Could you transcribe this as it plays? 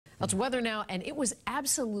That's weather now, and it was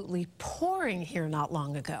absolutely pouring here not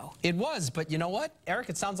long ago. It was, but you know what, Eric,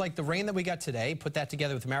 it sounds like the rain that we got today, put that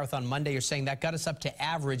together with Marathon Monday, you're saying that got us up to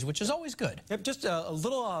average, which is always good. Yep, just a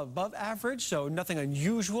little above average, so nothing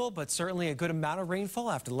unusual, but certainly a good amount of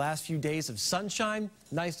rainfall after the last few days of sunshine.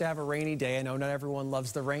 Nice to have a rainy day. I know not everyone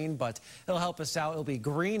loves the rain, but it'll help us out. It'll be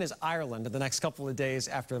green as Ireland in the next couple of days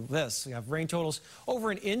after this. We have rain totals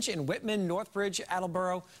over an inch in Whitman, Northbridge,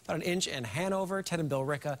 Attleboro, about an inch in Hanover, Ted and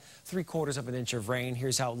Billerica, 3/4 of an inch of rain.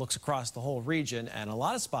 Here's how it looks across the whole region, and a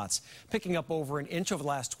lot of spots picking up over an inch over the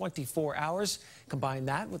last 24 hours. Combine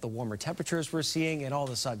that with the warmer temperatures we're seeing, and all of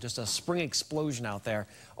a sudden, just a spring explosion out there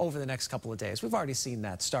over the next couple of days. We've already seen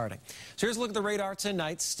that starting. So here's a look at the radar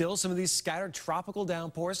tonight. Still some of these scattered tropical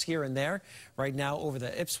downpours here and there. Right now over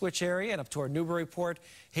the Ipswich area and up toward Newburyport,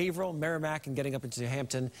 Haverhill, Merrimack, and getting up into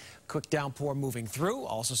Hampton. Quick downpour moving through.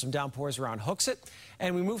 Also some downpours around Hooksett.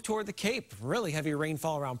 And we move toward the Cape. Really heavy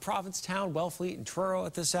rainfall around Provincetown, Wellfleet, and Truro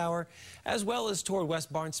at this hour, as well as toward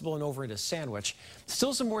West Barnstable and over into Sandwich.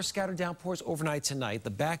 Still some more scattered downpours overnight tonight. The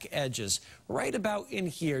back edges right about in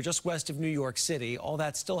here, just west of New York City. All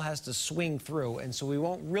that still has to swing through, and so we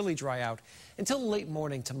won't really dry out until late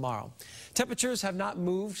morning tomorrow. Temperatures have not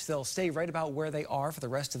moved. They'll stay right about where they are for the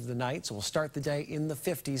rest of the night, so we'll start the day in the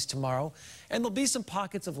 50s tomorrow. And there'll be some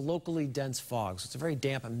pockets of locally dense fog, so it's a very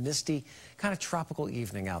damp and misty, kind of tropical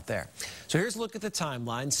evening out there. So here's a look at the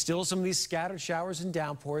timeline. Still some of these scattered showers and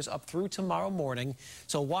downpours up through tomorrow morning.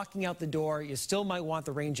 So walking out the door, you still might want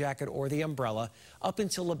the rain jacket or the umbrella up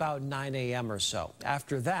until about 9 a.m. or so.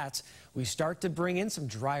 After that, we start to bring in some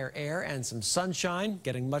drier air and some sunshine,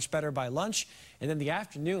 getting much better by lunch. And then the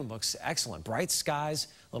afternoon looks excellent. Bright skies,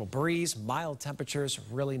 a little breeze, mild temperatures,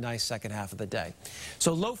 really nice second half of the day.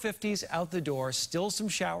 So low 50s out the door, still some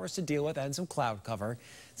showers to deal with and some cloud cover.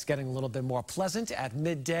 It's getting a little bit more pleasant at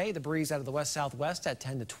midday. The breeze out of the west-southwest at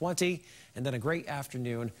 10 to 20. And then a great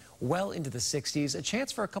afternoon well into the 60s. A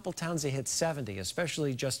chance for a couple towns to hit 70,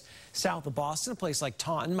 especially just south of Boston. A place like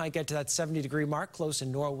Taunton might get to that 70-degree mark, close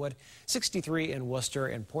in Norwood, 63 in Worcester,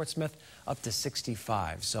 and Portsmouth up to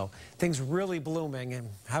 65. So things really blooming and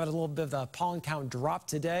having a little bit of the pollen count drop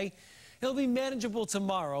today. It'll be manageable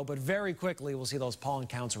tomorrow, but very quickly we'll see those pollen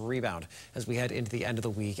counts rebound as we head into the end of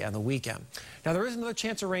the week and the weekend. Now, there is another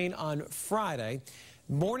chance of rain on Friday.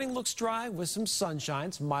 Morning looks dry with some sunshine.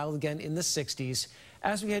 It's mild again in the 60s.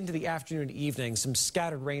 As we head into the afternoon and evening, some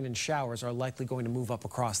scattered rain and showers are likely going to move up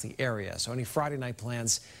across the area. So any Friday night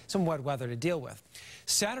plans, some wet weather to deal with.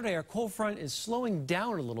 Saturday, our cold front is slowing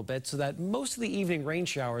down a little bit so that most of the evening rain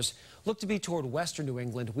showers look to be toward western New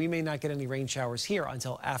England. We may not get any rain showers here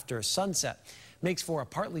until after sunset. Makes for a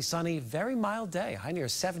partly sunny, very mild day. High near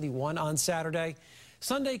 71 on Saturday.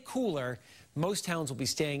 Sunday, cooler. Most towns will be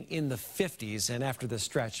staying in the 50s, and after this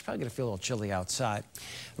stretch, probably going to feel a little chilly outside.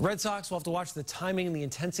 The Red Sox will have to watch the timing and the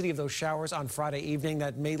intensity of those showers on Friday evening.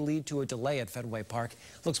 That may lead to a delay at Fenway Park.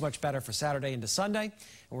 Looks much better for Saturday into Sunday, and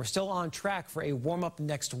we're still on track for a warm-up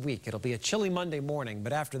next week. It'll be a chilly Monday morning,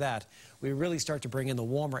 but after that, we really start to bring in the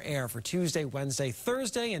warmer air for Tuesday, Wednesday,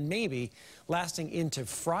 Thursday, and maybe lasting into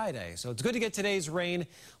Friday. So it's good to get today's rain, a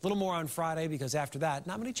little more on Friday, because after that,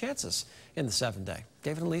 not many chances in the 7-day.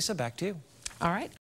 David and Lisa, back to you. All right.